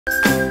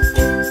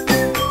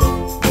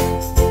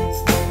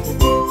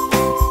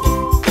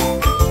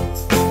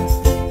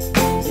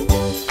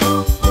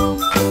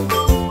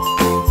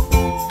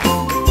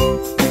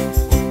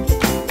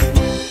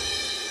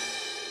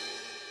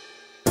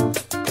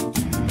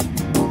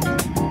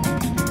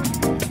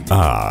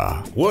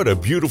Ah, what a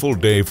beautiful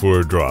day for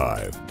a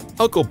drive.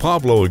 Uncle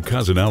Pablo and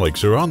Cousin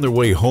Alex are on their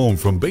way home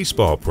from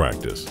baseball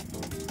practice.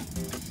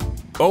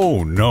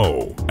 Oh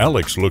no,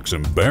 Alex looks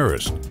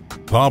embarrassed.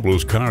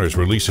 Pablo's car is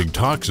releasing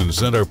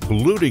toxins that are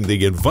polluting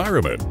the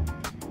environment.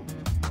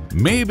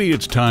 Maybe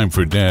it's time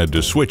for Dad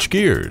to switch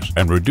gears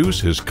and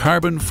reduce his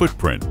carbon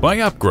footprint by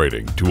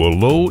upgrading to a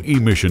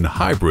low-emission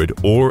hybrid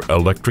or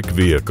electric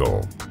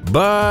vehicle.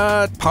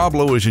 But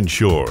Pablo isn't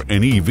sure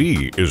an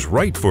EV is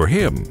right for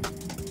him.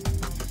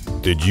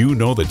 Did you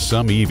know that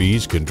some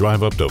EVs can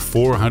drive up to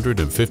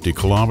 450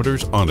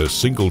 kilometers on a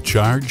single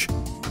charge?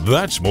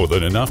 That's more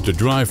than enough to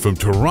drive from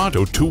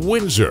Toronto to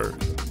Windsor.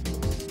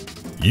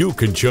 You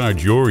can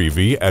charge your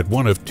EV at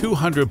one of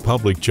 200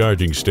 public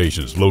charging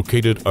stations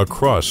located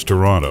across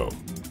Toronto.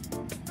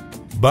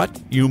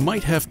 But you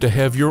might have to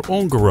have your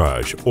own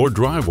garage or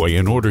driveway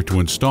in order to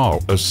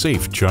install a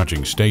safe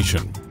charging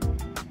station.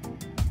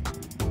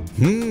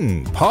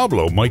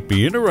 Pablo might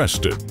be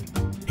interested.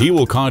 He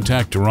will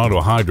contact Toronto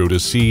Hydro to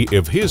see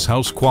if his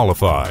house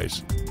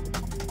qualifies.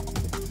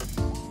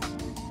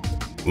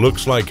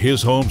 Looks like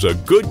his home's a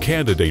good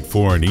candidate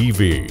for an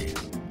EV.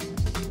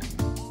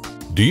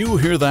 Do you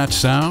hear that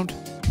sound?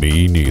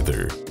 Me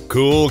neither.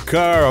 Cool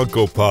car,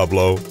 Uncle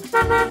Pablo.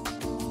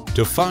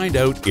 To find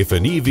out if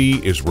an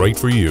EV is right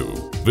for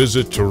you,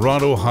 visit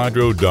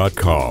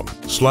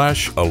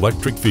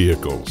torontohydro.com/electric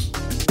vehicles.